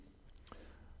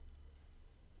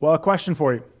Well, a question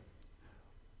for you.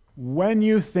 When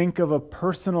you think of a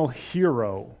personal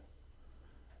hero,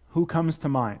 who comes to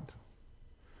mind?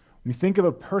 When you think of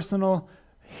a personal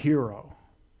hero,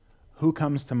 who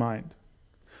comes to mind?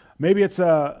 Maybe it's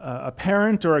a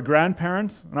parent or a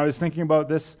grandparent. And I was thinking about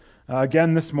this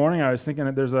again this morning. I was thinking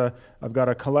that I've got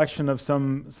a collection of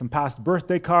some past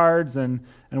birthday cards and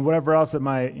whatever else that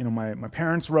my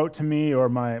parents wrote to me or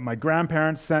my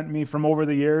grandparents sent me from over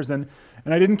the years. And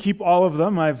I didn't keep all of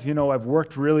them. I've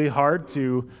worked really hard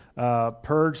to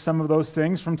purge some of those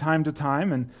things from time to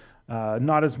time, and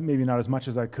maybe not as much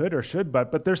as I could or should,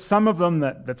 but there's some of them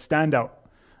that stand out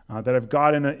that I've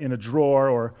got in a drawer,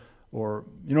 or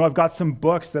I've got some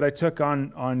books that I took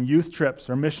on youth trips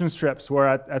or missions trips where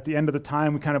at the end of the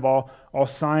time we kind of all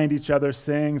signed each other's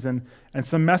things, and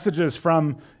some messages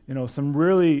from some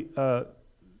really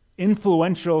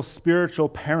influential spiritual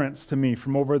parents to me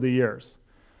from over the years.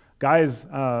 Guys,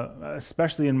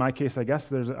 especially in my case, I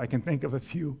guess I can think of a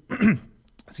few,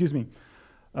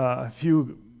 a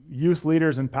few youth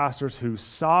leaders and pastors who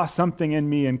saw something in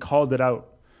me and called it out.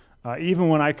 Even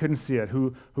when I couldn't see it,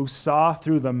 who saw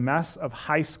through the mess of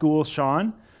high school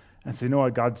Sean and said, you know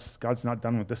what, God's not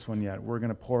done with this one yet. We're going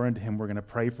to pour into him. We're going to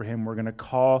pray for him. We're going to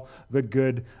call the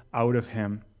good out of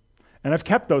him. And I've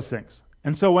kept those things.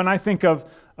 And so when I think of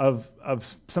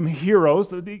some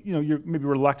heroes, you're maybe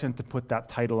reluctant to put that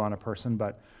title on a person,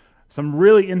 but some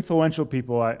really influential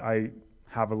people, I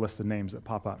have a list of names that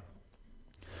pop up.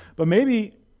 But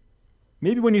maybe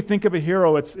when you think of a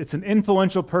hero, it's an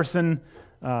influential person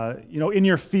in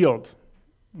your field,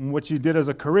 in what you did as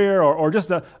a career, or just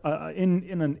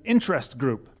in an interest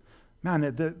group. Man,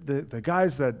 the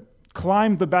guys that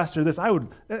climbed the best or this,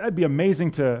 it'd be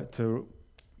amazing to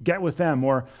get with them,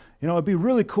 or it'd be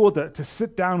really cool to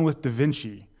sit down with Da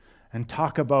Vinci and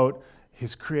talk about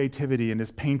his creativity and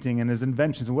his painting and his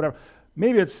inventions and whatever.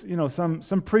 Maybe it's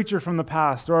some preacher from the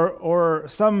past, or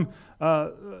some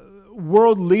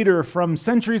world leader from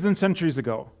centuries and centuries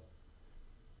ago.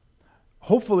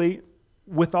 Hopefully,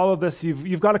 with all of this,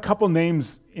 you've got a couple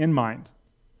names in mind.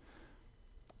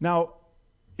 Now,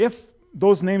 if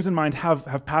those names in mind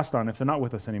have passed on, if they're not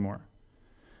with us anymore,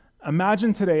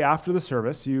 imagine today after the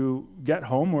service, you get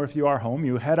home, or if you are home,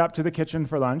 you head up to the kitchen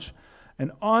for lunch,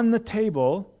 and on the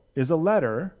table is a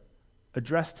letter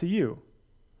addressed to you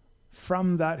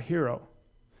from that hero.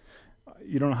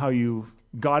 You don't know how you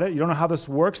got it. You don't know how this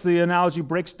works. The analogy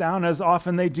breaks down, as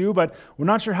often they do, but we're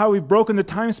not sure how we've broken the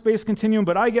time-space continuum,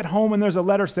 but I get home and there's a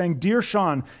letter saying, "Dear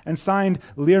Sean," and signed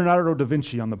Leonardo da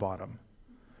Vinci on the bottom.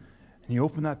 And you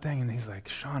open that thing and he's like,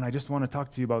 "Sean, I just want to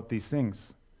talk to you about these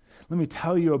things. Let me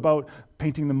tell you about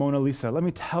painting the Mona Lisa. Let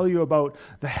me tell you about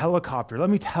the helicopter. Let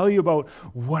me tell you about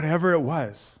whatever it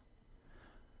was."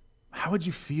 How would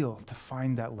you feel to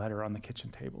find that letter on the kitchen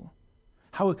table?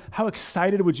 How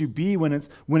excited would you be when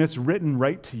it's written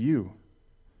right to you?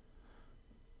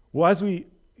 Well, as we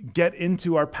get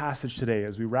into our passage today,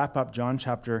 as we wrap up John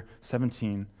chapter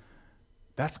 17,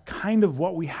 that's kind of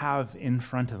what we have in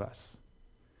front of us.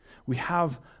 We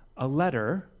have a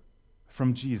letter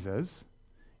from Jesus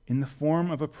in the form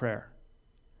of a prayer.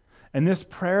 And this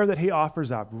prayer that he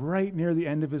offers up right near the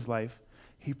end of his life,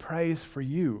 he prays for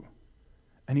you,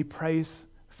 and he prays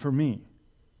for me.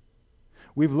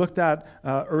 We've looked at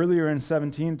earlier in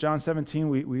John 17,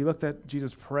 we looked at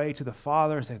Jesus pray to the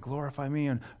Father and say, "Glorify me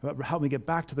and help me get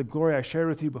back to the glory I shared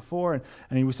with you before."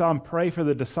 And we saw him pray for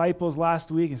the disciples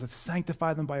last week. He said,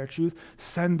 "Sanctify them by your truth,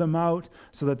 send them out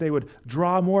so that they would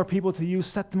draw more people to you,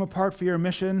 set them apart for your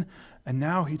mission." And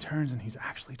now he turns and he's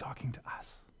actually talking to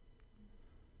us.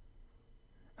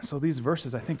 And so these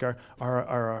verses, I think,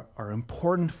 are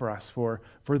important for us for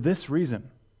this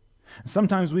reason.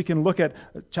 Sometimes we can look at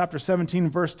chapter 17,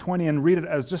 verse 20, and read it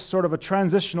as just sort of a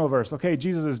transitional verse. Okay,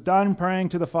 Jesus is done praying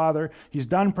to the Father. He's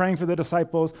done praying for the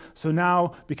disciples. So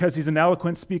now, because he's an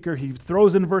eloquent speaker, he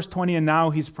throws in verse 20, and now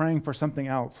he's praying for something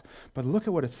else. But look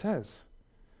at what it says.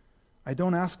 "I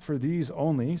don't ask for these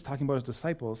only," he's talking about his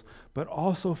disciples, "but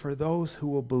also for those who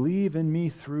will believe in me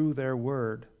through their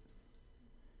word."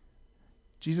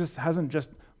 Jesus hasn't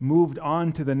just moved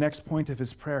on to the next point of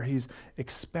his prayer. He's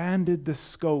expanded the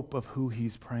scope of who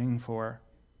he's praying for.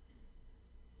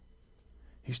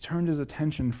 He's turned his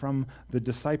attention from the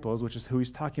disciples, which is who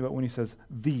he's talking about when he says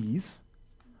these.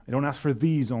 I don't ask for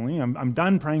these only. I'm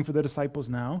done praying for the disciples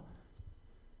now.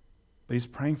 But he's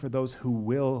praying for those who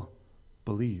will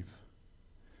believe.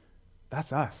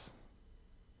 That's us.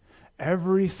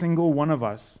 Every single one of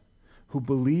us who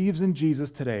believes in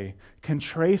Jesus today can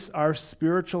trace our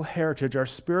spiritual heritage, our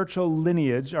spiritual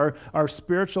lineage, our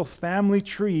spiritual family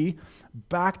tree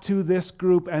back to this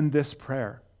group and this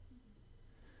prayer.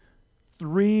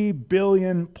 3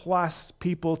 billion plus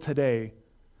people today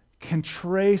can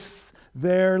trace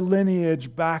their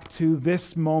lineage back to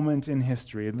this moment in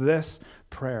history, this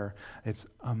prayer. It's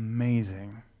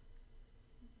amazing.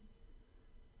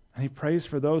 And he prays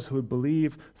for those who would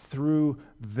believe through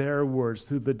their words,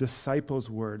 through the disciples'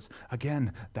 words.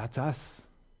 Again, that's us.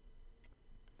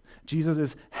 Jesus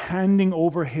is handing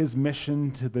over his mission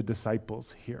to the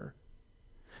disciples here.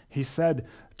 He said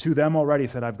to them already, he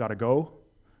said, I've got to go.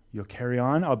 You'll carry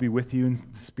on. I'll be with you in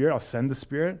the Spirit. I'll send the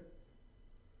Spirit.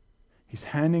 He's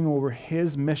handing over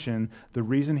his mission, the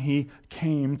reason he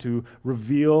came to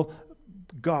reveal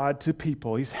God to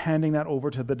people. He's handing that over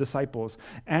to the disciples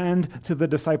and to the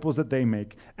disciples that they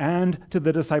make and to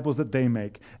the disciples that they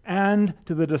make and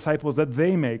to the disciples that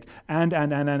they make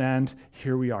and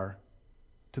here we are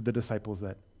to the disciples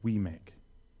that we make.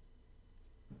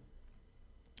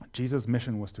 Jesus'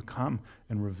 mission was to come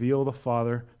and reveal the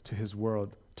Father to his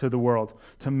world, to the world,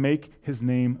 to make his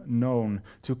name known,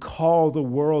 to call the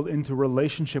world into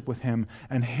relationship with him,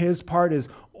 and his part is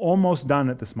almost done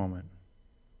at this moment.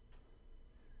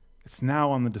 It's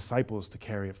now on the disciples to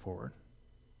carry it forward.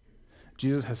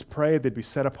 Jesus has prayed they'd be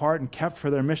set apart and kept for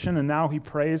their mission, and now he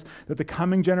prays that the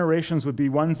coming generations would be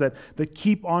ones that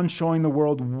keep on showing the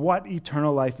world what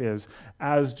eternal life is,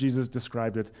 as Jesus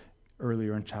described it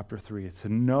earlier in chapter 3. It's to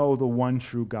know the one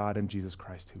true God and Jesus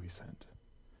Christ who he sent.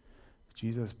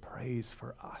 Jesus prays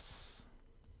for us.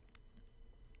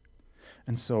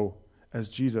 And so,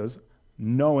 as Jesus,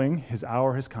 knowing his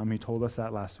hour has come, he told us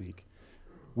that last week,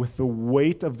 with the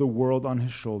weight of the world on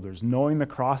his shoulders, knowing the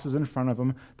cross is in front of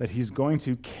him, that he's going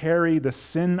to carry the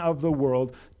sin of the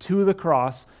world to the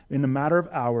cross in a matter of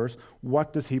hours,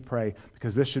 what does he pray?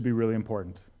 Because this should be really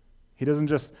important. He doesn't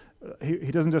just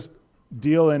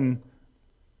deal in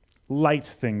light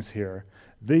things here.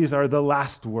 These are the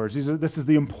last words. This is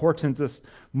the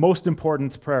most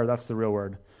important prayer. That's the real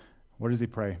word. What does he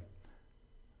pray?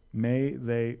 May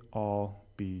they all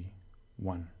be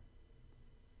one.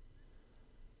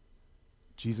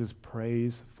 Jesus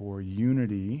prays for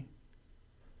unity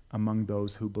among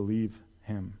those who believe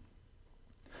him.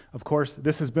 Of course,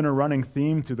 this has been a running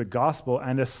theme through the gospel,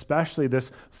 and especially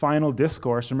this final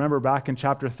discourse. Remember back in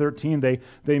chapter 13,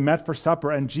 they met for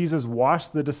supper, and Jesus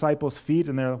washed the disciples' feet,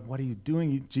 and they're like, what are you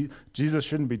doing? Jesus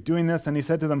shouldn't be doing this. And he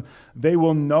said to them, they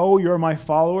will know you're my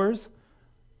followers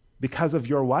because of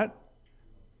your what?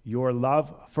 Your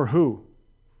love for who?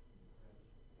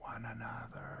 One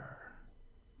another.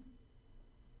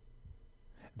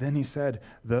 Then he said,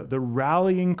 the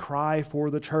rallying cry for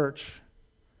the church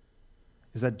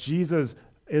is that Jesus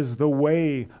is the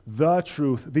way, the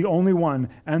truth, the only one,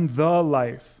 and the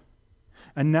life.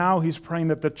 And now he's praying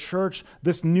that the church,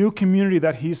 this new community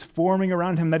that he's forming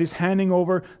around him, that he's handing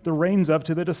over the reins of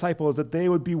to the disciples, that they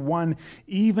would be one,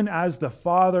 even as the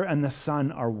Father and the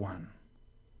Son are one.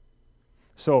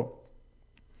 So,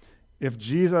 if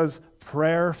Jesus'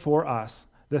 prayer for us,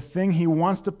 the thing he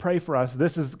wants to pray for us,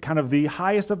 this is kind of the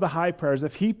highest of the high prayers.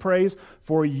 If he prays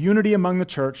for unity among the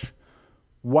church,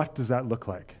 what does that look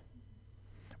like?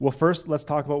 Well, first, let's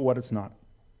talk about what it's not.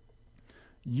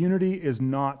 Unity is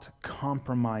not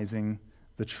compromising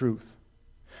the truth.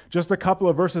 Just a couple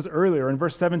of verses earlier, in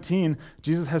verse 17,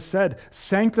 Jesus has said,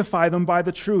 sanctify them by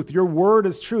the truth. Your word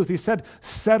is truth. He said,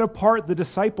 set apart the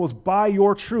disciples by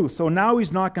your truth. So now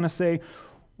he's not going to say,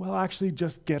 well, actually,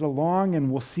 just get along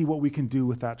and we'll see what we can do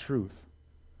with that truth.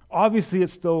 Obviously, it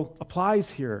still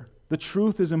applies here. The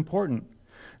truth is important.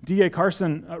 D.A.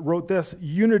 Carson wrote this,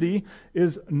 unity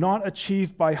is not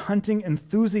achieved by hunting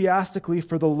enthusiastically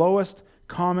for the lowest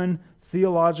common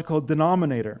theological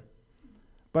denominator,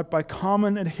 but by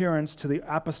common adherence to the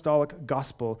apostolic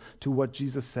gospel, to what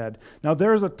Jesus said. Now,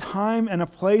 there's a time and a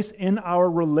place in our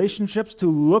relationships to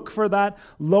look for that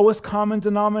lowest common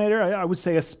denominator. I would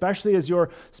say, especially as you're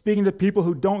speaking to people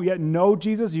who don't yet know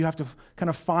Jesus, you have to kind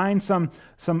of find some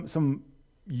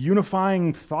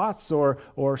unifying thoughts or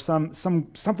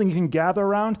something you can gather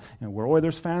around. We're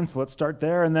Oilers fans, so let's start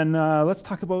there, and then let's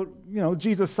talk about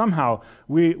Jesus somehow.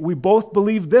 We both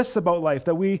believe this about life,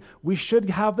 that we should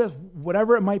have this,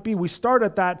 whatever it might be. We start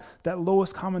at that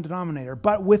lowest common denominator.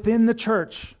 But within the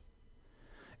church,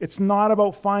 it's not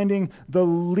about finding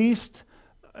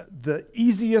the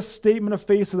easiest statement of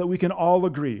faith so that we can all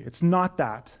agree. It's not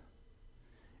that.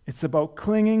 It's about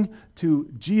clinging to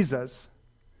Jesus,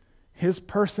 his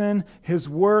person, his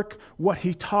work, what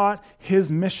he taught,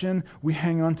 his mission. We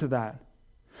hang on to that.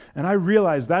 And I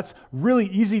realize that's really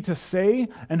easy to say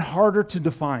and harder to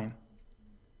define.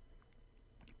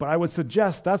 But I would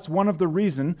suggest that's one of the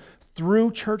reasons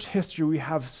through church history we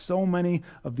have so many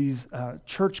of these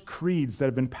church creeds that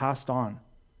have been passed on.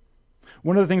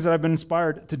 One of the things that I've been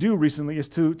inspired to do recently is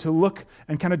to look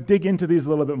and kind of dig into these a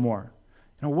little bit more.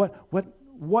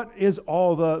 What is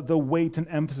all the weight and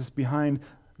emphasis behind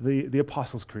the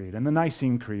Apostles' Creed and the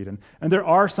Nicene Creed? And there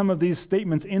are some of these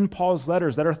statements in Paul's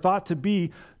letters that are thought to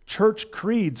be church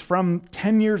creeds from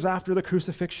 10 years after the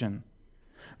crucifixion.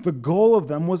 The goal of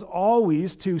them was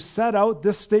always to set out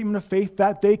this statement of faith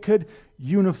that they could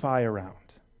unify around.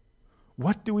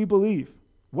 What do we believe?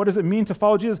 What does it mean to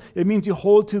follow Jesus? It means you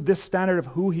hold to this standard of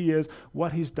who he is,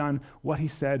 what he's done, what he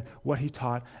said, what he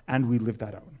taught, and we live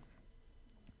that out.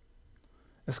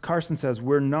 As Carson says,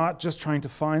 we're not just trying to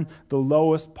find the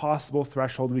lowest possible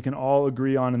threshold we can all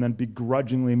agree on and then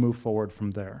begrudgingly move forward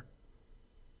from there.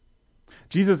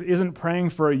 Jesus isn't praying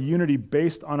for a unity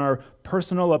based on our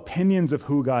personal opinions of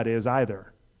who God is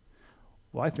either.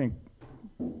 Well, I think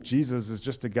Jesus is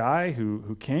just a guy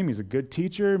who came. He's a good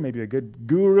teacher, maybe a good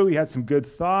guru. He had some good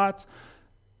thoughts.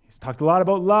 He's talked a lot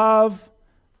about love.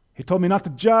 He told me not to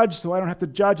judge, so I don't have to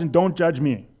judge, and don't judge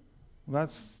me. Well,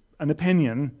 that's an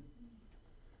opinion.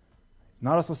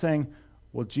 Not also saying,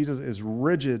 well, Jesus is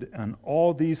rigid on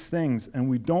all these things, and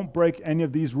we don't break any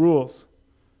of these rules.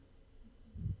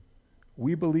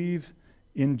 We believe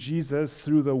in Jesus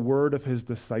through the word of his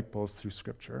disciples through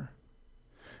Scripture.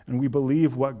 And we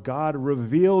believe what God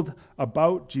revealed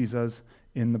about Jesus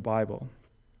in the Bible.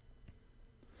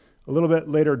 A little bit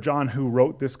later, John, who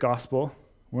wrote this gospel,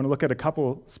 we're going to look at a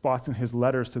couple spots in his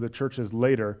letters to the churches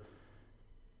later.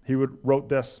 He wrote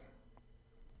this: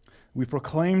 "We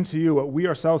proclaim to you what we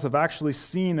ourselves have actually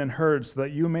seen and heard, so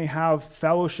that you may have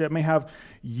fellowship, may have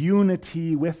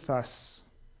unity with us.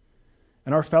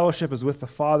 And our fellowship is with the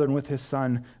Father and with his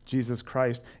Son, Jesus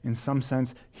Christ." In some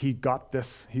sense, he got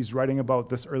this. He's writing about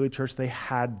this early church. They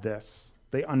had this.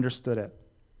 They understood it.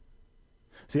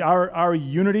 See, our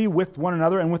unity with one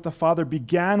another and with the Father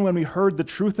began when we heard the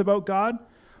truth about God,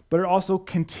 but it also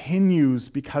continues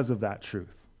because of that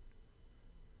truth.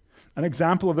 An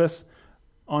example of this: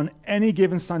 on any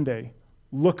given Sunday,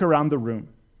 look around the room.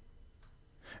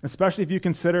 Especially if you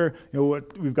consider,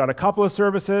 we've got a couple of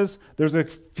services. There's a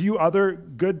few other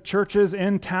good churches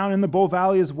in town in the Bow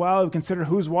Valley as well. We consider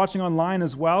who's watching online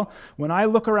as well. When I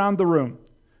look around the room,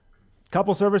 a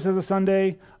couple services a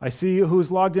Sunday, I see who's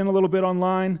logged in a little bit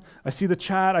online. I see the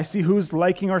chat. I see who's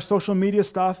liking our social media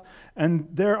stuff. And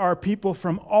there are people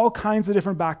from all kinds of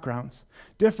different backgrounds,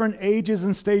 different ages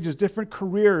and stages, different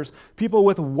careers, people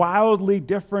with wildly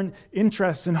different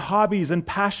interests and hobbies and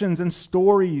passions and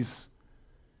stories.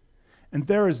 And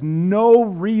there is no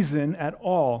reason at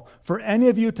all for any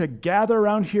of you to gather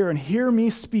around here and hear me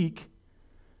speak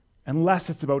unless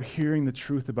it's about hearing the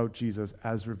truth about Jesus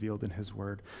as revealed in his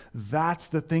word. That's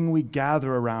the thing we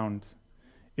gather around.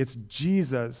 It's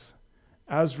Jesus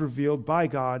as revealed by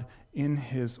God in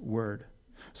his word.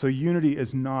 So unity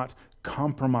is not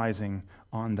compromising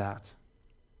on that.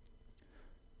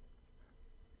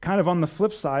 Kind of on the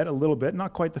flip side a little bit,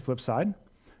 not quite the flip side,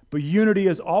 but unity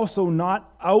is also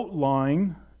not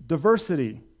outlawing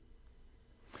diversity.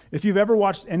 If you've ever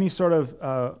watched any sort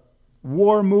of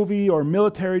war movie or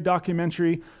military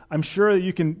documentary, I'm sure that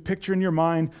you can picture in your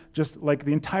mind just like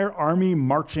the entire army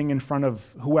marching in front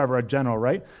of whoever, a general,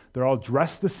 right? They're all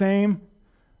dressed the same.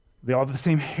 They all have the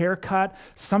same haircut.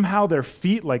 Somehow their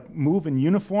feet move in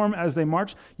uniform as they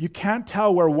march. You can't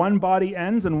tell where one body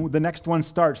ends and the next one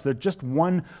starts. They're just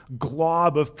one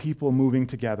glob of people moving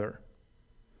together.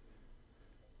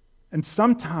 And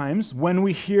sometimes when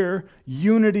we hear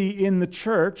unity in the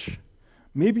church,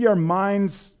 maybe our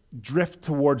minds drift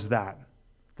towards that.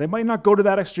 They might not go to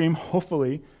that extreme,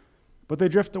 hopefully, but they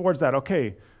drift towards that.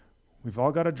 Okay, we've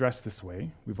all got to dress this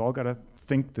way. We've all got to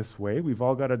think this way. We've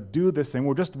all got to do this thing.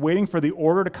 We're just waiting for the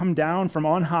order to come down from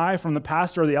on high, from the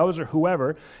pastor or the elders or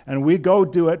whoever, and we go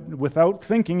do it without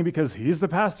thinking because he's the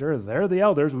pastor, they're the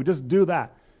elders. We just do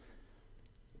that.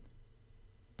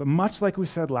 But much like we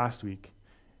said last week,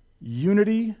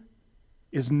 unity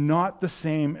is not the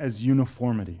same as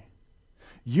uniformity.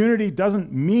 Unity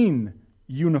doesn't mean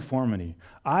uniformity.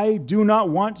 I do not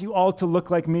want you all to look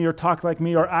like me or talk like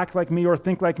me or act like me or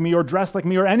think like me or dress like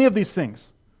me or any of these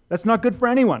things. That's not good for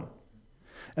anyone.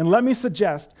 And let me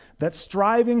suggest that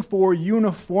striving for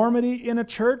uniformity in a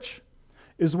church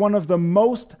is one of the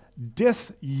most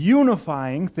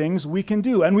disunifying things we can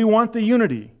do. And we want the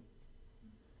unity.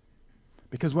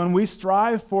 Because when we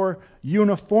strive for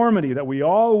uniformity, that we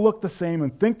all look the same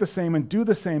and think the same and do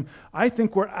the same, I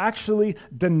think we're actually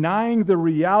denying the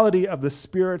reality of the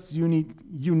Spirit's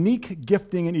unique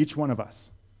gifting in each one of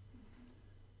us.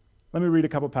 Let me read a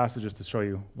couple passages to show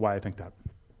you why I think that.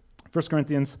 1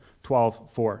 Corinthians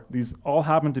 12:4. These all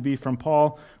happen to be from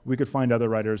Paul. We could find other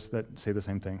writers that say the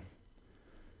same thing.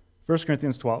 1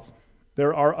 Corinthians 12.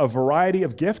 There are a variety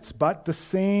of gifts, but the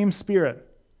same Spirit.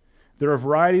 There are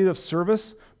varieties of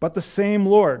service, but the same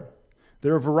Lord.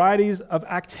 There are varieties of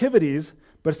activities,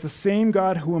 but it's the same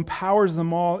God who empowers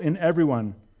them all in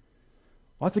everyone.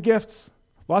 Lots of gifts,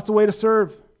 lots of ways to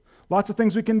serve, lots of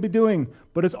things we can be doing,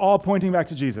 but it's all pointing back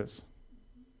to Jesus.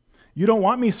 You don't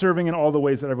want me serving in all the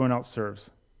ways that everyone else serves.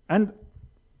 And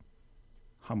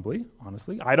humbly,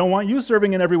 honestly, I don't want you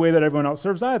serving in every way that everyone else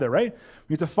serves either, right?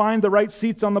 We need to find the right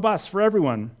seats on the bus for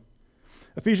everyone.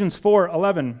 Ephesians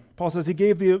 4:11, Paul says he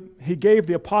gave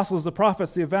the apostles, the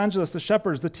prophets, the evangelists, the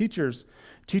shepherds, the teachers.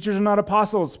 Teachers are not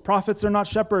apostles. Prophets are not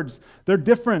shepherds. They're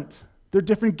different. They're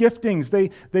different giftings.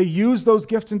 They use those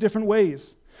gifts in different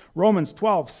ways. Romans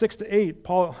 12:6-8,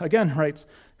 Paul again writes,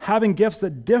 having gifts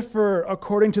that differ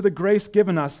according to the grace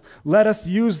given us, let us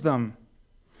use them.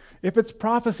 If it's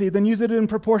prophecy, then use it in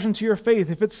proportion to your faith.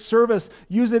 If it's service,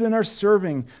 use it in our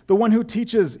serving. The one who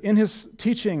teaches in his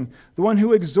teaching, the one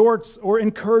who exhorts or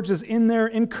encourages in their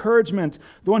encouragement,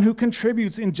 the one who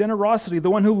contributes in generosity, the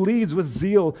one who leads with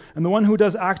zeal, and the one who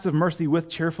does acts of mercy with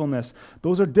cheerfulness.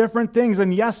 Those are different things,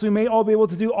 and yes, we may all be able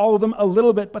to do all of them a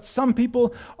little bit, but some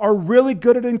people are really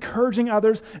good at encouraging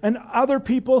others, and other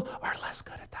people are less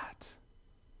good at that.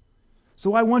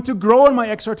 So I want to grow in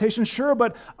my exhortation, sure,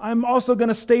 but I'm also going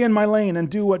to stay in my lane and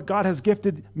do what God has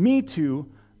gifted me to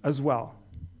as well.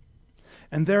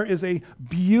 And there is a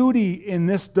beauty in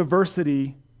this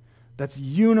diversity that's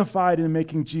unified in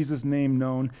making Jesus' name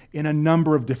known in a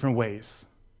number of different ways.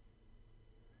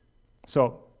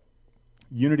 So,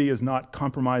 unity is not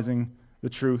compromising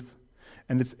the truth,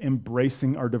 and it's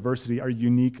embracing our diversity, our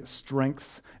unique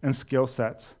strengths and skill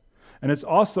sets. And it's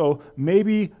also,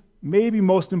 maybe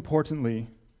most importantly,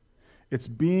 it's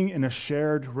being in a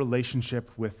shared relationship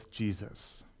with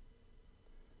Jesus.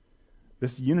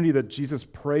 This unity that Jesus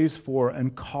prays for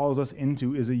and calls us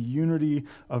into is a unity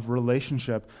of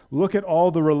relationship. Look at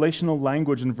all the relational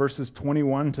language in verses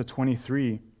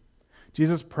 21-23.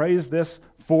 Jesus prays this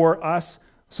for us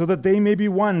so that they may be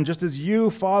one, just as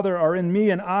you, Father, are in me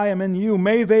and I am in you.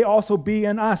 May they also be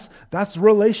in us. That's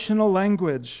relational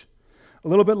language. A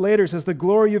little bit later, it says, the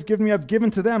glory you've given me, I've given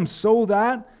to them, so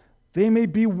that they may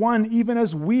be one, even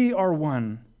as we are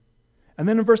one. And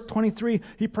then in verse 23,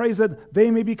 he prays that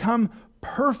they may become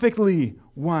perfectly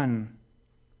one.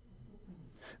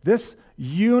 This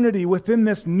unity within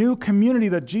this new community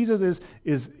that Jesus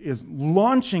is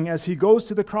launching as he goes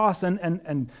to the cross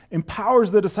and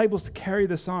empowers the disciples to carry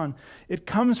this on, it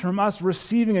comes from us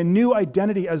receiving a new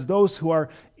identity as those who are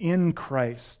in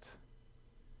Christ.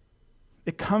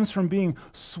 It comes from being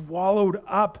swallowed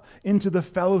up into the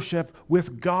fellowship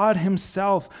with God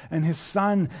himself and his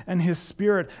Son and his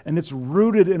Spirit, and it's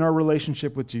rooted in our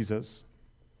relationship with Jesus.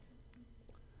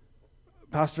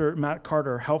 Pastor Matt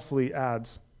Carter helpfully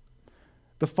adds,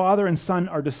 the Father and Son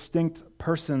are distinct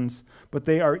persons, but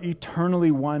they are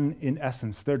eternally one in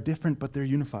essence. They're different, but they're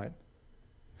unified.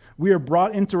 We are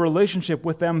brought into relationship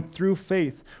with them through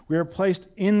faith. We are placed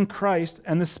in Christ,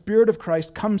 and the Spirit of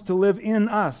Christ comes to live in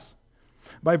us.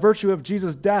 By virtue of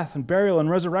Jesus' death and burial and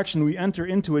resurrection, we enter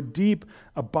into a deep,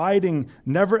 abiding,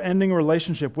 never-ending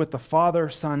relationship with the Father,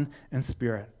 Son, and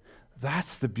Spirit.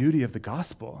 That's the beauty of the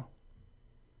gospel.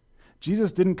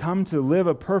 Jesus didn't come to live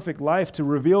a perfect life, to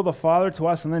reveal the Father to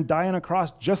us and then die on a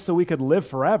cross just so we could live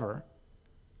forever.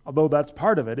 Although that's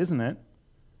part of it, isn't it?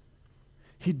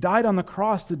 He died on the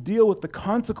cross to deal with the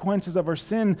consequences of our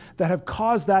sin that have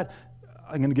caused that,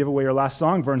 I'm going to give away your last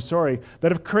song, Vern, sorry,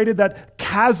 that have created that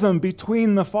chasm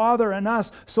between the Father and us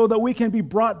so that we can be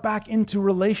brought back into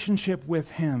relationship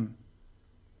with him.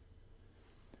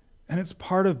 And it's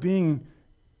part of being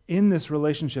in this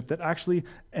relationship that actually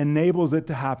enables it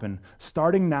to happen,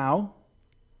 starting now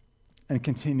and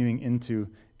continuing into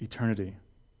eternity.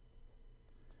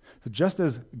 So just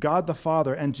as God the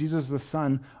Father and Jesus the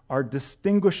Son are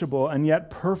distinguishable and yet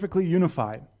perfectly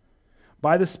unified,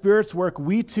 by the Spirit's work,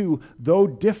 we too, though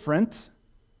different,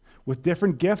 with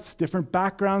different gifts, different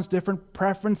backgrounds, different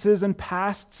preferences and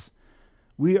pasts,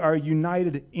 we are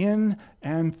united in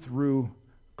and through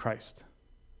Christ.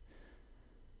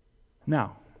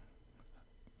 Now,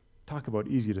 talk about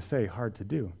easy to say, hard to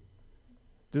do.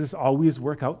 Does this always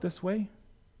work out this way?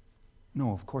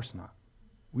 No, of course not.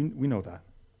 We know that.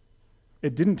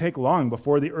 It didn't take long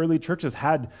before the early churches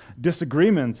had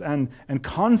disagreements and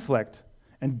conflict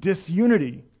and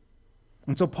disunity.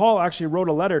 And so Paul actually wrote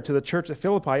a letter to the church at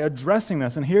Philippi addressing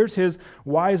this, and here's his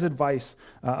wise advice,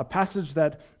 a passage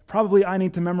that probably I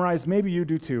need to memorize, maybe you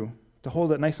do too, to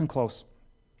hold it nice and close.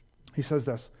 He says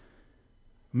this,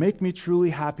 "Make me truly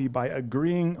happy by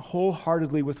agreeing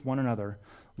wholeheartedly with one another,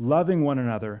 loving one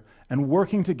another, and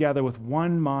working together with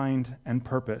one mind and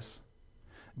purpose.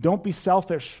 Don't be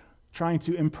selfish, trying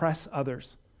to impress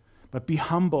others, but be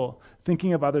humble,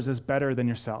 thinking of others as better than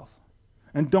yourself.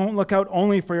 And don't look out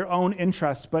only for your own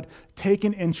interests, but take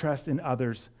an interest in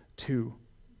others too.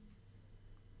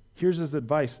 Here's his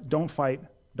advice: don't fight,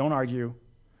 don't argue,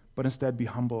 but instead be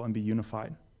humble and be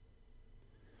unified.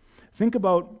 Think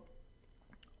about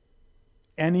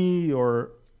any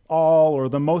or all or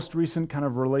the most recent kind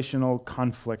of relational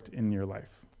conflict in your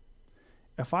life.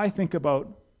 If I think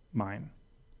about mine,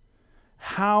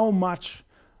 how much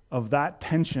of that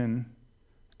tension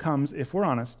comes, if we're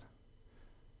honest,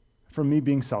 from me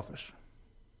being selfish,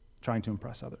 trying to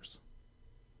impress others?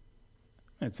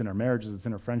 It's in our marriages, it's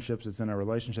in our friendships, it's in our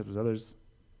relationships with others.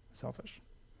 Selfish.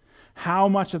 How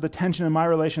much of the tension in my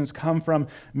relations come from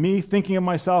me thinking of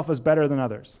myself as better than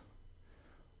others?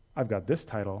 I've got this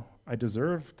title. I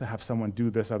deserve to have someone do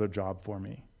this other job for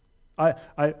me.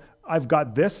 I've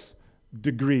got this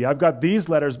degree. I've got these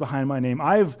letters behind my name.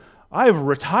 I've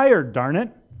retired, darn it.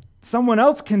 Someone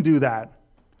else can do that.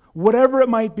 Whatever it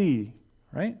might be,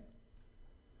 right?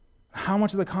 How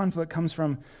much of the conflict comes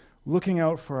from looking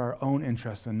out for our own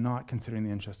interests and not considering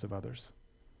the interests of others?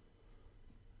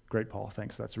 Great, Paul.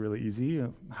 Thanks. That's really easy.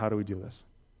 How do we do this?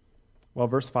 Well,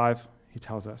 verse 5, he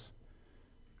tells us,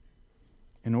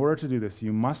 in order to do this,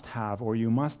 you must have, or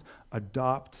you must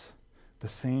adopt the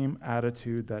same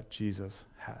attitude that Jesus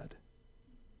had.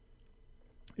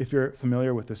 If you're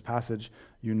familiar with this passage,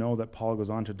 you know that Paul goes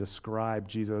on to describe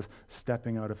Jesus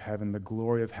stepping out of heaven, the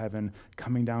glory of heaven,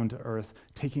 coming down to earth,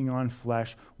 taking on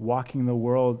flesh, walking the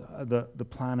world, the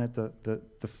planet,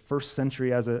 the first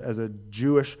century as a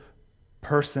Jewish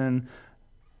person,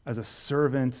 as a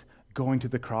servant, going to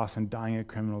the cross and dying a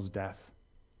criminal's death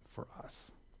for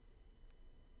us.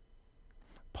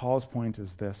 Paul's point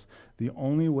is this: the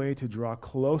only way to draw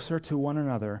closer to one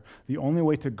another, the only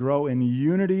way to grow in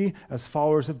unity as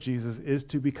followers of Jesus is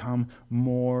to become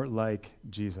more like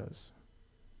Jesus.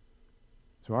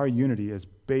 So our unity is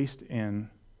based in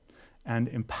and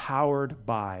empowered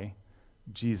by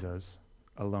Jesus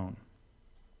alone.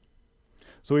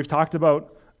 So we've talked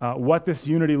about what this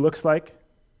unity looks like,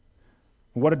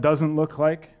 what it doesn't look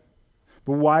like,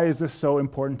 but why is this so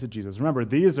important to Jesus? Remember,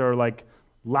 these are like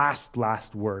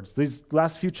last words. These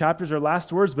last few chapters are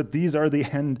last words, but these are the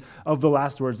end of the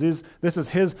last words. This is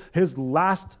his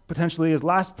last, potentially his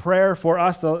last prayer for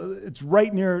us. It's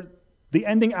right near the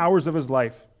ending hours of his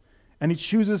life. And he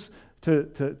chooses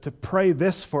to pray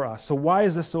this for us. So why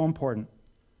is this so important?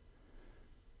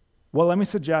 Well, let me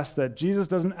suggest that Jesus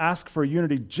doesn't ask for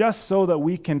unity just so that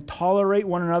we can tolerate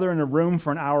one another in a room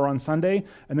for an hour on Sunday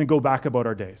and then go back about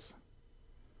our days.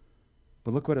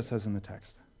 But look what it says in the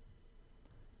text.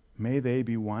 May they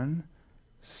be one,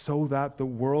 so that the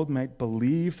world might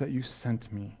believe that you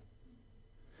sent me.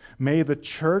 May the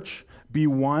church be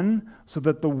one, so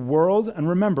that the world, and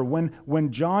remember,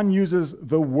 when John uses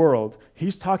the world,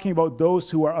 he's talking about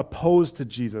those who are opposed to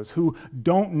Jesus, who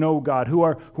don't know God, who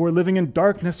are living in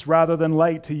darkness rather than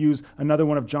light, to use another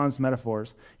one of John's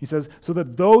metaphors. He says, so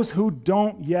that those who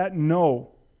don't yet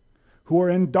know, who are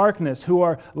in darkness, who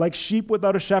are like sheep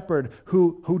without a shepherd,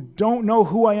 who don't know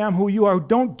who I am, who you are, who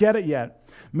don't get it yet,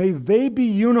 may they be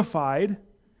unified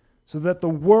so that the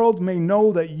world may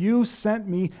know that you sent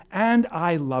me and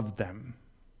I loved them.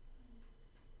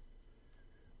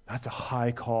 That's a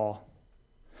high call.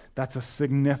 That's a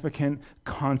significant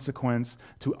consequence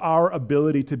to our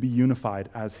ability to be unified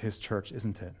as his church,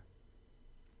 isn't it?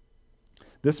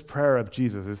 This prayer of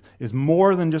Jesus is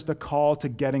more than just a call to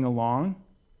getting along,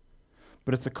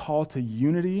 but it's a call to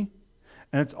unity,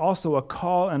 and it's also a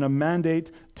call and a mandate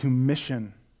to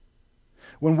mission.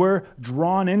 When we're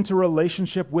drawn into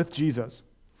relationship with Jesus,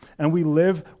 and we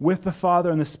live with the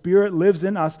Father, and the Spirit lives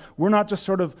in us, we're not just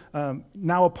sort of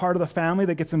now a part of the family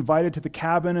that gets invited to the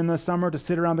cabin in the summer to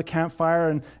sit around the campfire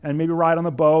and maybe ride on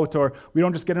the boat, or we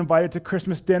don't just get invited to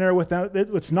Christmas dinner.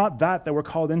 It's not that we're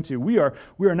called into. We are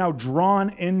now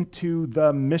drawn into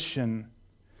the mission.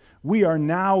 We are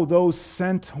now those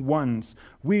sent ones.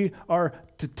 We are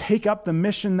to take up the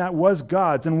mission that was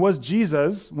God's and was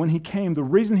Jesus when he came, the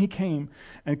reason he came,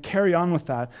 and carry on with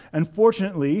that. And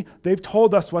fortunately, they've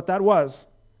told us what that was.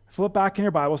 Flip back in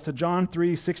your Bibles to John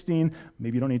 3:16.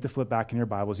 Maybe you don't need to flip back in your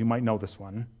Bibles. You might know this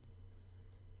one.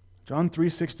 John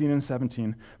 3:16 and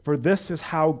 17. For this is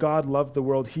how God loved the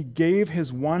world. He gave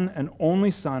his one and only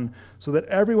Son so that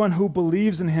everyone who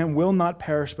believes in him will not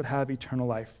perish but have eternal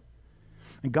life.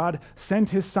 And God sent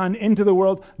his Son into the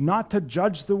world not to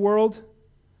judge the world,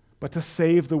 but to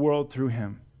save the world through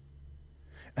him.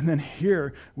 And then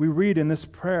here we read in this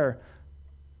prayer,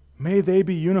 May they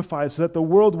be unified so that the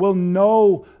world will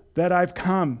know that I've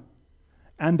come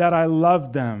and that I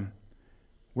love them.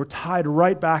 We're tied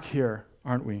right back here,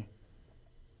 aren't we?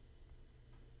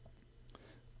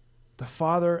 The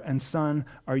Father and Son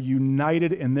are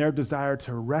united in their desire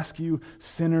to rescue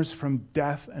sinners from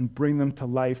death and bring them to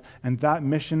life, and that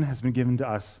mission has been given to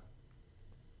us.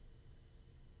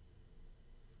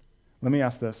 Let me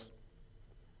ask this.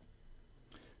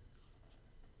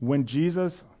 When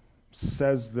Jesus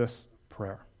says this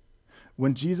prayer,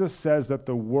 when Jesus says that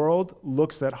the world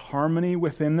looks at harmony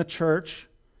within the church,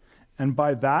 and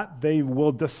by that they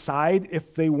will decide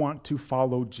if they want to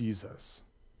follow Jesus.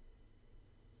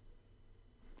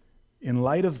 In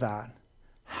light of that,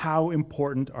 how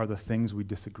important are the things we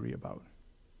disagree about?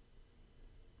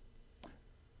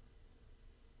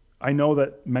 I know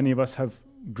that many of us have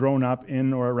grown up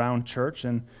in or around church,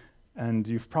 and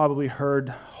you've probably heard,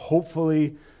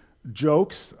 hopefully,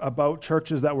 jokes about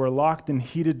churches that were locked in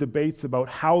heated debates about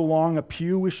how long a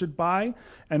pew we should buy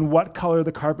and what color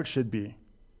the carpet should be.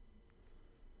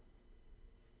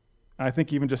 I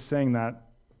think even just saying that,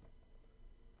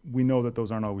 we know that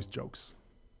those aren't always jokes.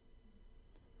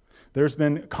 There's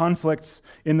been conflicts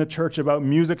in the church about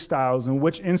music styles and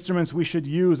which instruments we should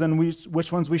use and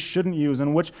which ones we shouldn't use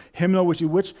and which hymnal we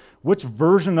should, which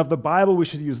version of the Bible we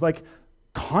should use. Like,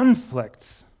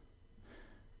 conflicts.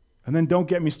 And then don't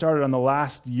get me started on the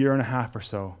last year and a half or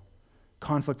so.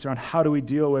 Conflicts around how do we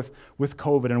deal with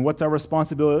COVID and what's our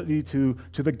responsibility to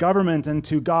the government and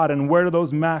to God and where do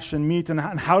those mesh and meet and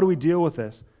how do we deal with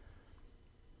this?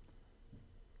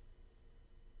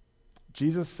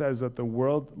 Jesus says that the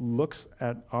world looks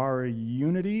at our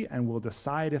unity and will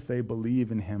decide if they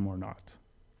believe in him or not.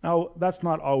 Now, that's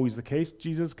not always the case.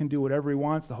 Jesus can do whatever he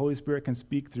wants. The Holy Spirit can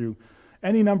speak through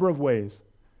any number of ways.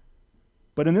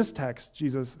 But in this text,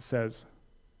 Jesus says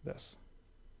this.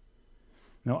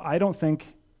 Now, I don't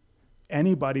think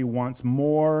anybody wants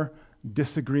more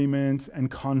disagreement and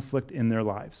conflict in their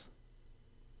lives.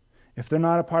 If they're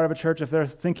not a part of a church, if they're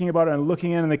thinking about it and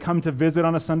looking in and they come to visit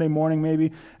on a Sunday morning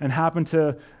maybe and happen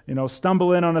to,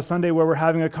 stumble in on a Sunday where we're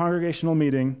having a congregational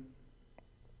meeting,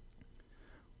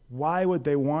 why would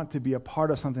they want to be a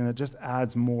part of something that just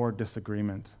adds more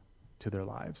disagreement to their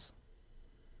lives?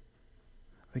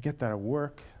 They get that at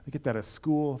work, they get that at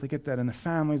school, they get that in their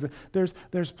families.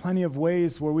 There's plenty of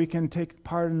ways where we can take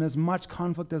part in as much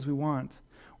conflict as we want.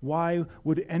 Why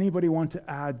would anybody want to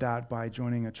add that by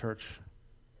joining a church?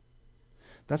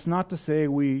 That's not to say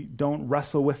we don't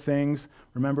wrestle with things.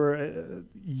 Remember,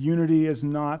 unity is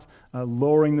not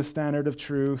lowering the standard of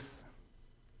truth.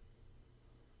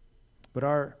 But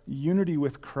our unity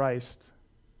with Christ,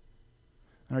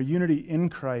 and our unity in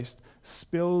Christ,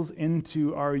 spills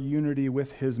into our unity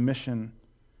with his mission,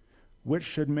 which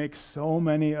should make so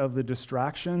many of the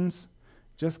distractions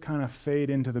just kind of fade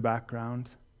into the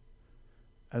background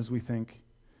as we think,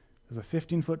 does a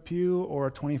 15-foot pew or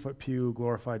a 20-foot pew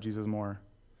glorify Jesus more?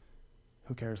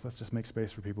 Who cares? Let's just make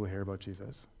space for people to hear about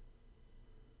Jesus.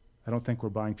 I don't think we're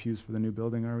buying pews for the new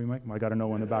building, are we, Mike? I got to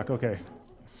know in the back. Okay.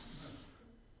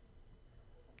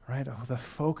 Right? Oh, the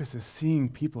focus is seeing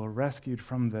people rescued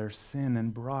from their sin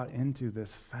and brought into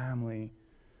this family,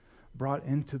 brought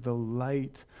into the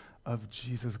light of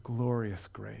Jesus' glorious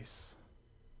grace.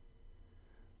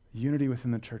 Unity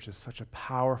within the church is such a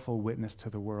powerful witness to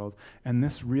the world. And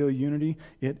this real unity,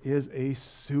 it is a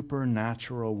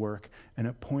supernatural work, and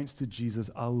it points to Jesus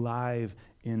alive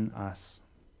in us.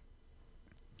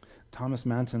 Thomas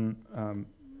Manton,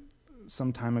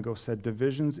 some time ago, said,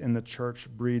 "Divisions in the church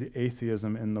breed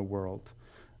atheism in the world."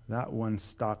 That one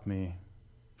stopped me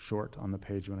short on the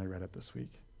page when I read it this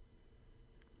week.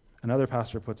 Another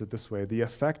pastor puts it this way: the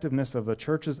effectiveness of the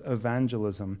church's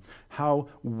evangelism, how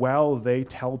well they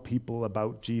tell people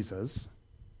about Jesus,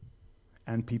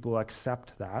 and people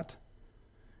accept that,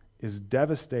 is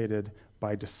devastated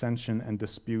by dissension and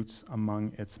disputes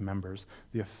among its members.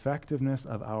 The effectiveness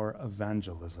of our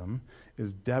evangelism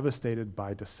is devastated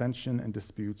by dissension and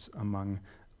disputes among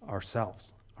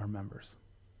ourselves, our members.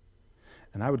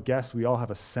 And I would guess we all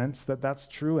have a sense that that's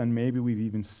true, and maybe we've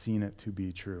even seen it to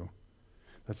be true.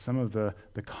 That some of the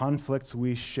conflicts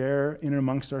we share in and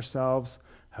amongst ourselves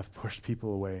have pushed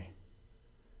people away.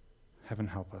 Heaven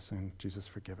help us and Jesus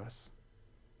forgive us.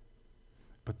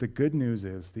 But the good news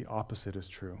is the opposite is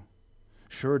true.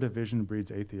 Sure, division breeds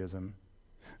atheism.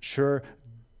 Sure,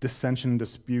 dissension and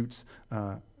disputes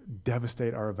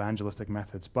devastate our evangelistic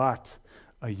methods. But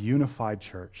a unified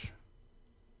church,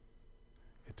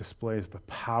 it displays the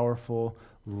powerful,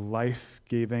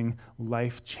 life-giving,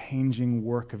 life-changing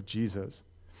work of Jesus.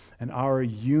 And our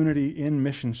unity in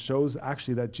mission shows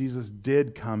actually that Jesus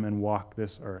did come and walk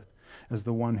this earth. as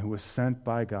the one who was sent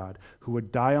by God, who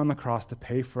would die on the cross to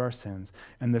pay for our sins.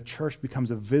 And the church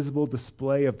becomes a visible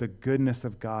display of the goodness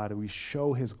of God, and we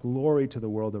show his glory to the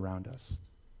world around us.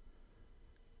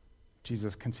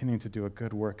 Jesus continuing to do a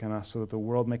good work in us so that the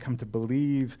world may come to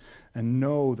believe and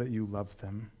know that you love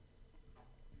them.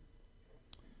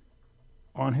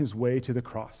 On his way to the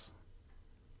cross,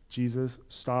 Jesus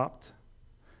stopped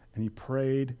and he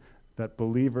prayed that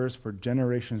believers for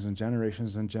generations and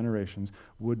generations and generations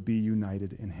would be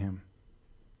united in him.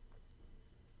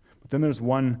 But then there's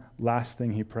one last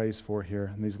thing he prays for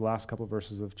here in these last couple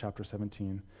verses of chapter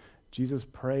 17. Jesus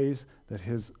prays that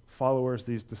his followers,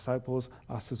 these disciples,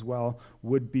 us as well,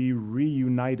 would be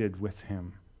reunited with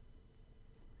him.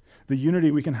 The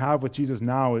unity we can have with Jesus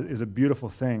now is a beautiful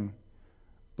thing,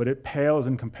 but it pales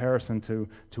in comparison to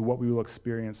what we will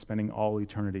experience spending all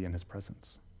eternity in his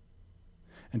presence.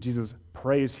 And Jesus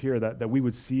prays here that we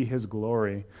would see his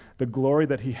glory, the glory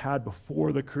that he had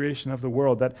before the creation of the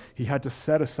world, that he had to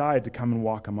set aside to come and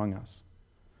walk among us.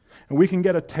 And we can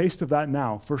get a taste of that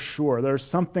now, for sure. There's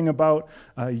something about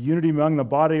unity among the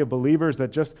body of believers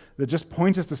that just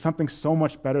points us to something so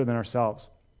much better than ourselves,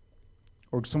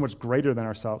 or so much greater than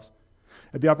ourselves.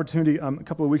 At the opportunity, a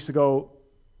couple of weeks ago,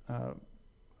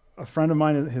 a friend of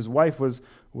mine, his wife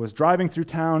was driving through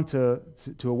town to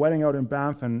a wedding out in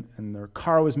Banff, and their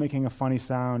car was making a funny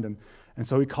sound. And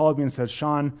so he called me and said,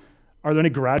 "Sean, are there any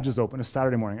garages open?" It's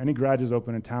Saturday morning. "Any garages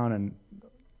open in town?" And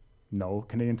no,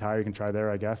 Canadian Tire, you can try there,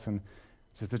 I guess. And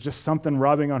he says, "There's just something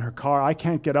rubbing on her car. I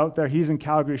can't get out there. He's in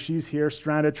Calgary. She's here,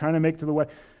 stranded, trying to make it to the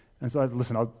wedding." And so I said,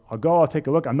 "Listen, I'll go. I'll take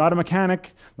a look. I'm not a mechanic.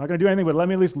 I'm not going to do anything, but let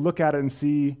me at least look at it and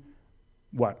see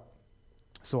what."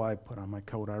 So I put on my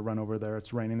coat. I run over there.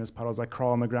 It's raining. There's puddles. I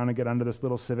crawl on the ground and get under this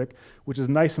little Civic, which is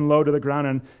nice and low to the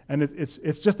ground. And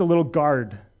it's just a little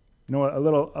guard. You know, a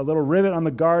little rivet on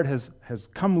the guard has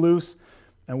come loose.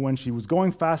 And when she was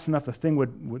going fast enough,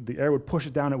 the air would push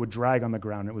it down. It would drag on the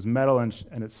ground. It was metal, and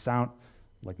it sounded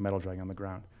like metal dragging on the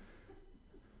ground.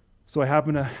 So I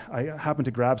happened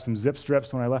to grab some zip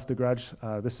strips when I left the garage.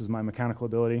 This is my mechanical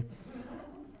ability.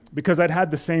 Because I'd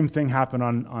had the same thing happen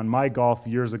on my Golf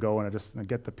years ago, and I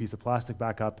get the piece of plastic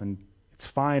back up, and it's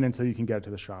fine until you can get it to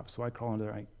the shop. So I crawl into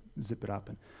there, I zip it up,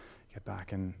 and get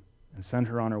back and send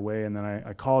her on her way. And then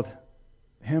I called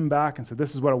him back and said,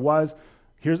 "This is what it was.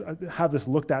 Have this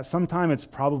looked at sometime. It's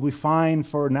probably fine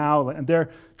for now." And they're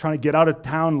trying to get out of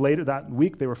town later that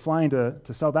week. They were flying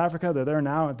to South Africa. They're there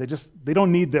now. They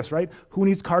don't need this, right? Who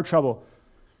needs car trouble?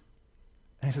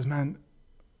 And he says, "Man,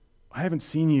 I haven't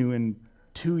seen you in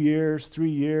 2 years, 3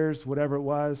 years, whatever it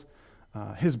was."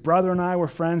 His brother and I were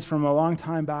friends from a long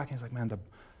time back. And he's like, "Man, the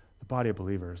body of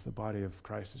believers, the body of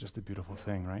Christ is just a beautiful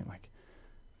thing, right? Like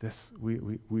this,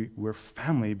 we're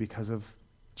family because of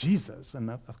Jesus. And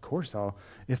of course,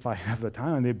 if I have the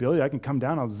time and the ability, I can come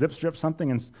down, I'll zip strip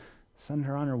something and send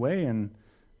her on her way and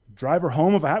drive her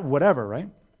home if I have, whatever," right?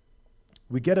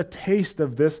 We get a taste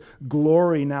of this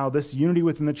glory now, this unity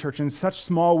within the church in such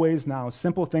small ways now.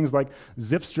 Simple things like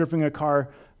zip stripping a car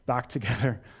back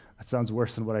together. That sounds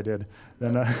worse than what I did.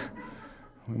 Then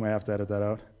we might have to edit that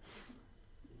out.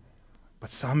 But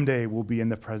someday we'll be in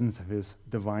the presence of his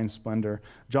divine splendor.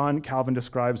 John Calvin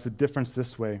describes the difference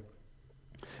this way.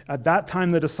 At that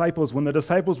time, when the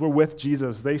disciples were with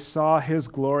Jesus, they saw his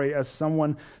glory as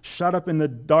someone shut up in the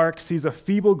dark sees a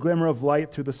feeble glimmer of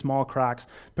light through the small cracks.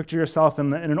 Picture yourself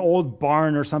in an old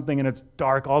barn or something, and it's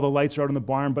dark. All the lights are out in the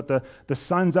barn, but the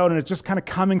sun's out, and it's just kind of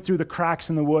coming through the cracks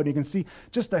in the wood. You can see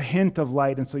just a hint of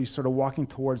light, and so you're sort of walking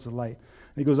towards the light.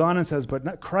 And he goes on and says,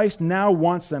 "But Christ now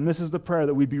wants them," this is the prayer,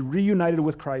 that we'd be reunited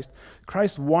with Christ.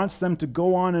 Christ wants them to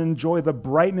go on and enjoy the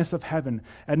brightness of heaven.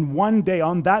 And one day,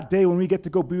 on that day when we get to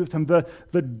go be with him, the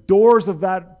doors of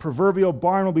that proverbial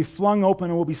barn will be flung open,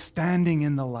 and we'll be standing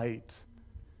in the light,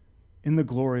 in the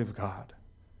glory of God.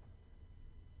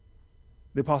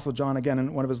 The Apostle John, again,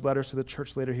 in one of his letters to the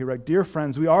church later, he wrote, "Dear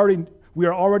friends, we are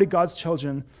already God's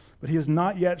children, but he has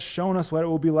not yet shown us what it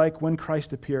will be like when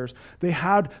Christ appears." They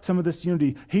had some of this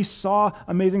unity. He saw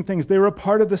amazing things. They were a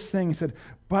part of this thing. He said,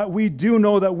 "But we do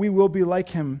know that we will be like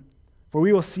him, for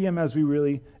we will see him as he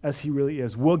really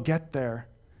is." We'll get there,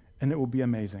 and it will be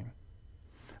amazing.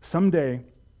 Someday,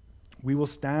 we will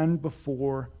stand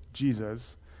before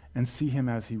Jesus and see him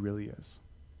as he really is.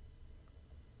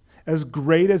 As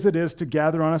great as it is to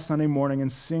gather on a Sunday morning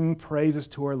and sing praises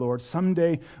to our Lord,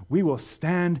 someday we will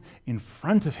stand in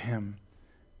front of him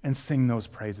and sing those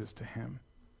praises to him.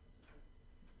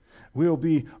 We will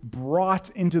be brought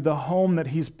into the home that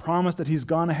he's promised, that he's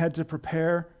gone ahead to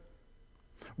prepare,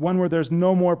 one where there's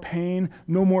no more pain,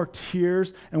 no more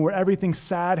tears, and where everything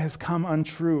sad has come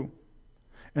untrue.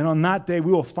 And on that day,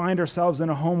 we will find ourselves in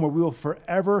a home where we will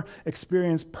forever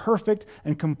experience perfect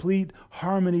and complete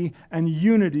harmony and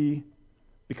unity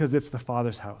because it's the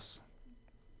Father's house.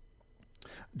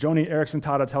 Joni Eareckson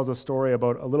Tada tells a story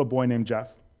about a little boy named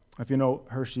Jeff. If you know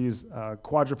her, she's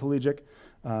quadriplegic.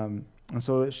 And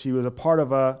so she was a part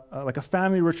of a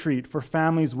family retreat for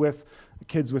families with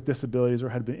kids with disabilities or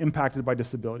had been impacted by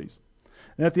disabilities.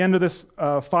 And at the end of this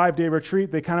 5-day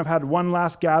retreat, they kind of had one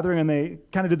last gathering, and they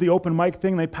kind of did the open mic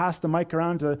thing. They passed the mic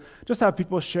around to just have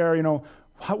people share,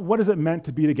 what has it meant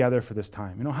to be together for this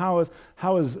time? How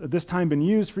has this time been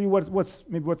used for you?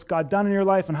 What's God done in your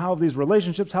life, and how have these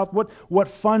relationships helped? What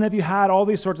fun have you had? All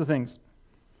these sorts of things.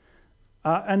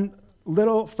 And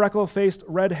little freckle-faced,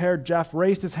 red-haired Jeff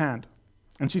raised his hand.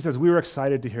 And she says, we were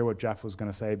excited to hear what Jeff was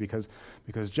going to say because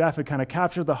Jeff had kind of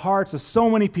captured the hearts of so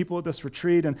many people at this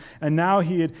retreat, and now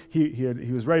he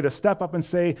was ready to step up and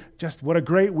say just what a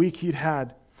great week he'd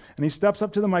had. And he steps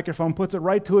up to the microphone, puts it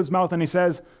right to his mouth, and he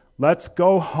says, "Let's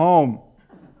go home."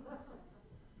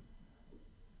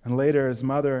 And later his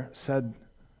mother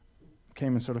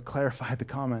came and sort of clarified the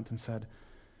comment and said,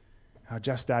 how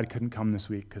Jeff's dad couldn't come this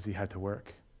week because he had to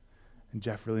work. And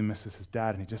Jeff really misses his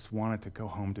dad, and he just wanted to go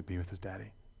home to be with his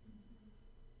daddy.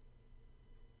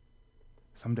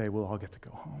 Someday we'll all get to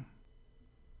go home.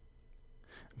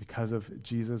 Because of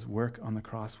Jesus' work on the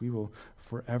cross, we will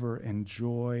forever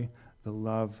enjoy the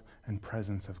love and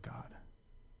presence of God.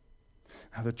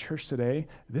 Now, the church today,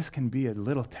 this can be a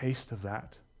little taste of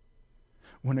that.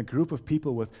 When a group of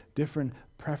people with different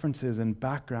preferences and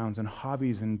backgrounds and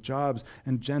hobbies and jobs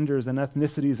and genders and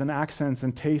ethnicities and accents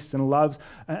and tastes and loves,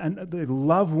 and they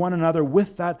love one another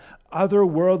with that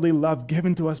otherworldly love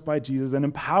given to us by Jesus and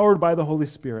empowered by the Holy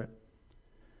Spirit,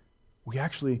 we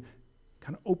actually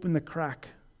kind of open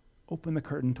the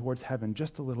curtain towards heaven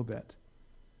just a little bit,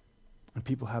 and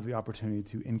people have the opportunity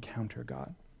to encounter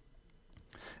God.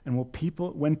 And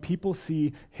when people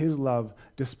see his love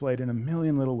displayed in a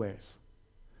million little ways,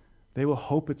 they will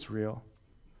hope it's real.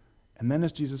 And then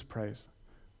as Jesus prays,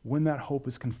 when that hope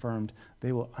is confirmed,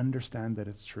 they will understand that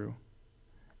it's true.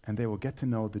 And they will get to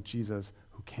know the Jesus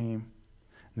who came,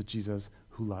 the Jesus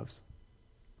who loves.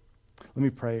 Let me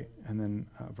pray, and then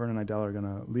Vernon and Idella are going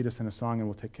to lead us in a song, and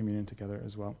we'll take communion together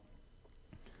as well.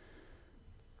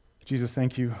 Jesus,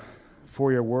 thank you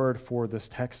for your word, for this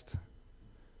text,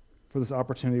 for this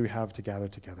opportunity we have to gather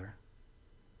together.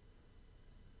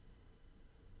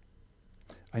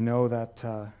 I know that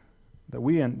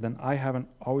we and then I haven't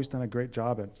always done a great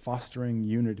job at fostering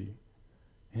unity.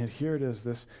 And yet here it is,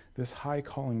 this high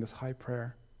calling, this high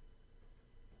prayer.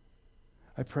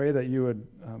 I pray that you would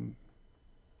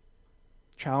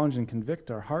challenge and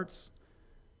convict our hearts,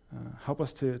 help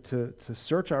us to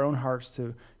search our own hearts,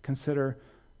 to consider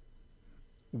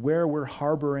where we're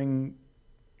harboring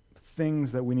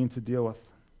things that we need to deal with,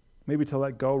 maybe to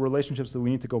let go, relationships that we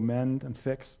need to go mend and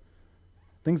fix,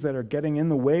 things that are getting in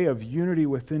the way of unity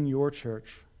within your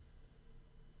church.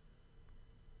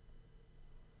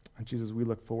 And Jesus, we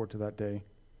look forward to that day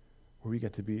where we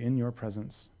get to be in your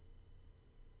presence,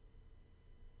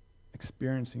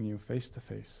 experiencing you face to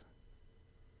face.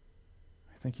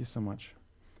 I thank you so much.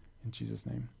 In Jesus'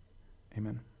 name,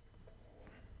 amen.